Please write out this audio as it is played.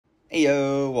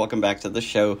Heyo, welcome back to the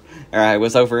show. I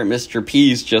was over at Mr.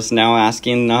 P's just now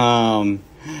asking,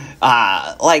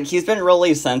 he's been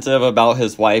really sensitive about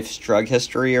his wife's drug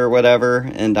history or whatever,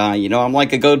 and, I'm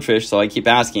like a goldfish, so I keep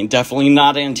asking, definitely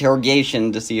not an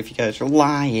interrogation to see if you guys are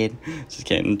lying. Just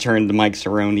kidding, turn the mics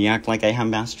around, you act like I have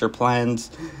master plans,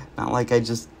 not like I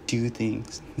just do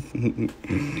things.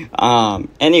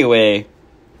 Anyway,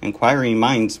 inquiring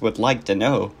minds would like to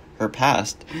know her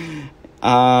past.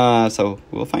 So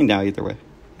we'll find out either way.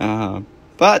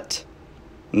 But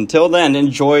until then,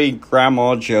 enjoy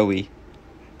Grandma Joey.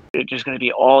 There's just gonna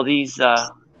be all these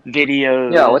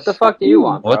videos. Yeah, what the fuck do you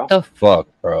want, bro? What the fuck,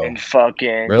 bro? And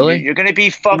fucking Really? You're gonna be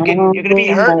fucking. You're gonna be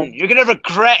hurting. You're gonna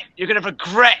regret. You're gonna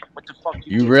regret what the fuck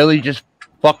you did. really just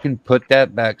fucking put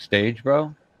that backstage,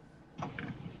 bro?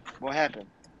 What happened?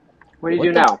 What do you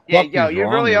do now? Yeah, Fuck yo, is you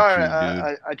wrong really with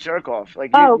are you, a jerk off. Like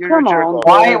Oh, you're come a jerk on. off.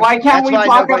 Why can't we That's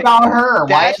why talk nobody- about her? Why?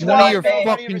 That's None of why your nobody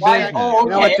fucking respects business. her. Oh, You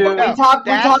know what, okay. dude? We talk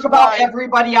That's about why-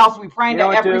 everybody else. We find You know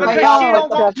out what, dude? everybody Because you else.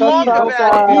 don't talk about The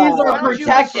it. peas Why are don't you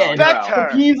protected. respect The her?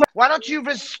 peas are Why don't you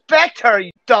respect her,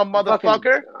 you dumb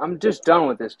motherfucker? I'm just done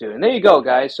with this dude. And there you go,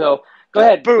 guys. So go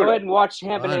ahead. Brutal. Go ahead and watch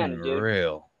Ham Banana, dude.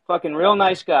 Unreal. Fucking real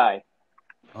nice guy.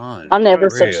 I never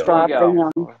Unreal. subscribed to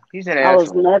him. He's an I was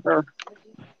asshole. never.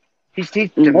 He's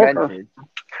Never. demented.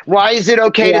 Why is it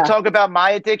okay Yeah. to talk about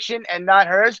my addiction and not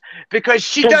hers? Because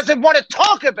she 'Cause- doesn't want to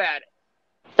talk about it.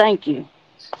 Thank you.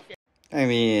 I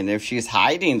mean, if she's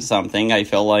hiding something, I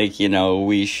feel like,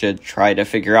 we should try to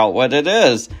figure out what it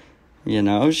is.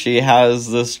 She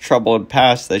has this troubled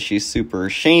past that she's super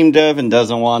ashamed of and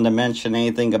doesn't want to mention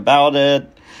anything about it.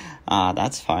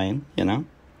 That's fine,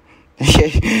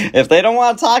 If they don't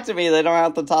want to talk to me, they don't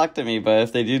have to talk to me. But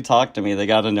if they do talk to me, they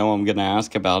got to know I'm going to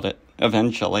ask about it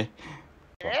eventually.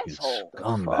 Fucking Asshole.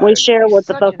 scumbag. We share what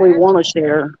the Such fuck an we want to asshole.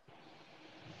 share.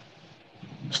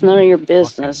 It's none of your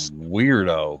business. Fucking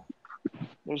weirdo.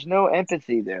 There's no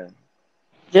empathy there.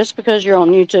 Just because you're on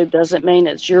YouTube doesn't mean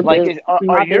it's your Like, business. are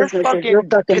My your business is fucking your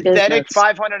fucking pathetic business.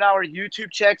 500-hour YouTube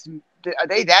checks, are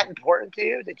they that important to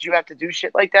you that you have to do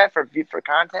shit like that for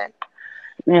content?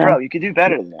 Yeah. Bro, you could do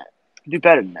better than that. You could do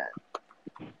better than that.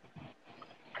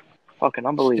 Fucking Stick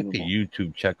unbelievable. a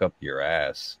YouTube check up your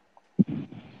ass.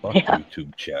 Fuck Yeah.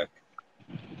 YouTube check.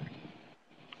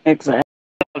 Exactly.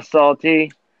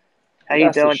 Salty. How you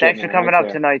That's the doing? shit, Thanks for man, coming right up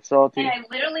there. tonight, Salty. And I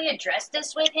literally addressed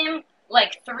this with him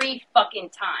like 3 fucking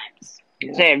times.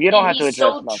 Sam, you don't And have to he's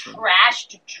address so nothing.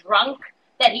 trashed drunk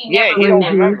that he Yeah, never he don't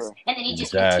remembers. remember. And then he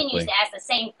just Exactly. continues to ask the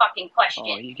same fucking question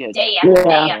Oh, you get day after Yeah.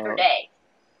 day after day.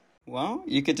 Well,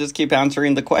 you could just keep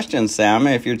answering the questions, Sam.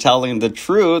 If you're telling the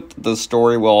truth, the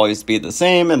story will always be the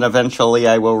same, and eventually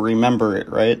I will remember it,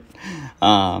 right?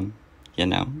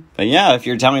 But yeah, if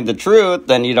you're telling the truth,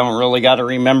 then you don't really got to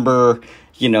remember,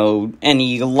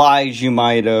 any lies you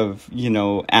might have,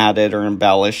 added or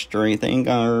embellished or anything,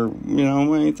 or,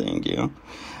 anything,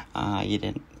 you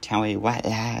didn't tell me what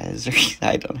lies, or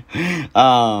I don't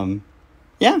know.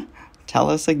 Yeah, tell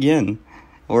us again.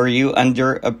 Were you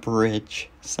under a bridge,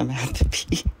 Samantha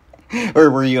P? Or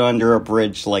were you under a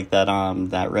bridge like that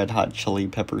Red Hot Chili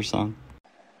Pepper song?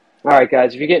 All right,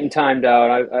 guys. If you're getting timed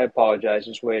out, I apologize.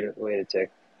 Just wait a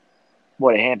tick.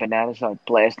 What, a hand banana start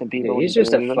blasting people? Dude, he's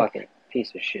just a fucking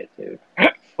piece of shit, dude.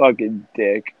 fucking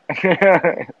dick.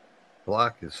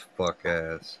 Block his fuck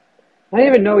ass. I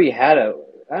didn't even know he had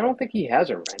I don't think he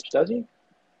has a wrench, does he?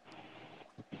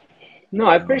 No,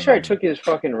 I'm pretty sure I took his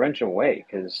fucking wrench away,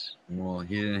 because... Well,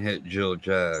 he didn't hit Jill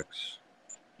Jacks.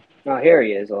 Oh, here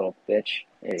he is, a little bitch.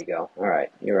 There you go. All right,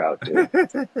 you're out,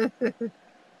 dude.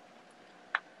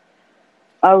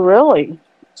 Oh, really,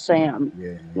 Sam?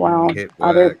 Yeah, Wow. he hit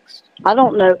I did- waxed. I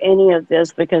don't know any of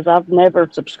this because I've never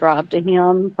subscribed to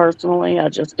him personally. I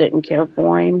just didn't care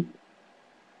for him.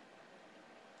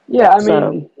 Yeah, I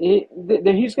So- mean,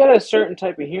 he's got a certain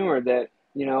type of humor that,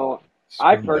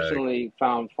 I Scumbag. personally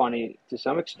found funny to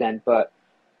some extent, but,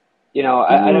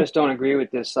 I just don't agree with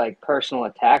this, like, personal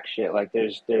attack shit. Like,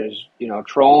 there's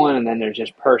trolling, and then there's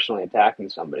just personally attacking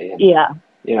somebody. And, Yeah.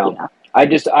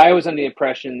 I was under the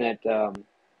impression that,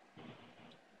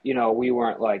 we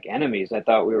weren't, like, enemies. I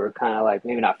thought we were kind of, like,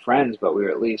 maybe not friends, but we were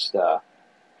at least,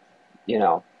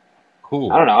 Cool.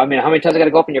 I don't know. I mean, how many times I got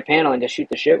to go up in your panel and just shoot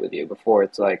the shit with you before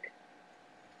it's like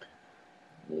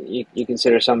you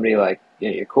consider somebody like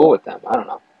you're cool with them? I don't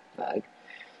know.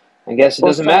 I guess it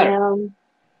doesn't matter. Sam,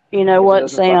 you know what, It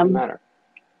doesn't fucking Sam? matter.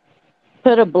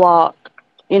 Put a block.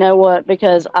 You know what?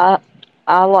 Because I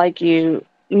like you.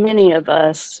 Many of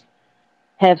us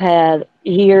have had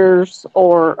years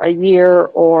or a year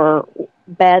or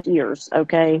bad years.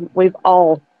 Okay, we've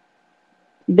all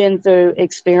been through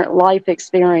life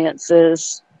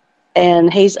experiences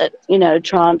and he's,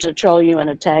 trying to troll you and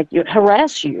attack you,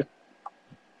 harass you.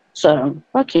 So,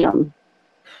 fuck him.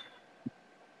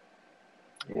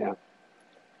 Yeah.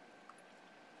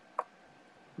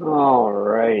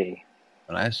 Alrighty.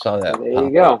 When I saw that So there pop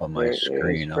you go. up on my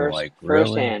screen, I'm First, like, first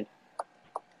really? hand.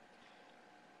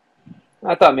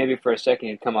 I thought maybe for a second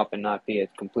he'd come up and not be a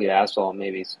complete asshole and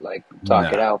maybe like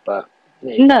talk it No. out, but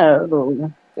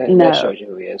No. that shows you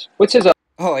who he is. What's his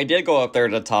Oh, I did go up there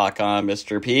to talk on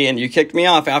Mr. P, and you kicked me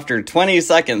off after 20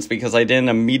 seconds because I didn't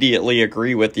immediately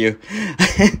agree with you.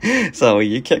 So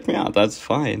you kicked me out. That's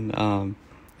fine.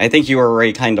 I think you were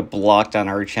already kind of blocked on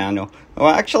our channel. Oh,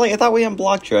 actually, I thought we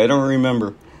unblocked you. I don't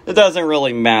remember. It doesn't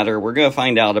really matter. We're going to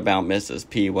find out about Mrs.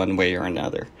 P one way or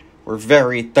another. We're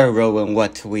very thorough in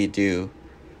what we do.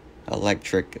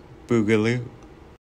 Electric Boogaloo.